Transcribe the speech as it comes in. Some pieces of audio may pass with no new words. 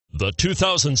The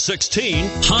 2016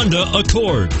 Honda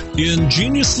Accord.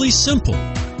 Ingeniously simple,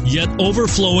 yet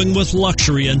overflowing with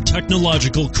luxury and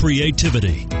technological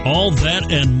creativity. All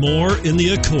that and more in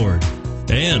the Accord.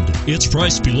 And it's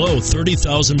priced below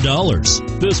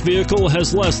 $30,000. This vehicle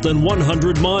has less than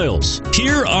 100 miles.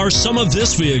 Here are some of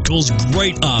this vehicle's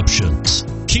great options: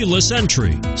 keyless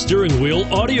entry, steering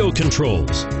wheel audio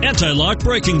controls, anti-lock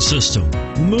braking system,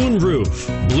 moonroof,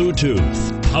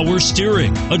 Bluetooth, power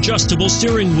steering, adjustable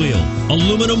steering wheel,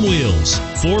 aluminum wheels,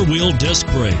 four-wheel disc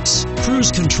brakes, cruise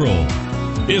control.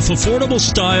 If affordable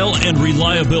style and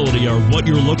reliability are what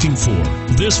you're looking for,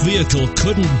 this vehicle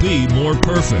couldn't be more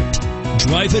perfect.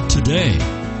 Drive it today.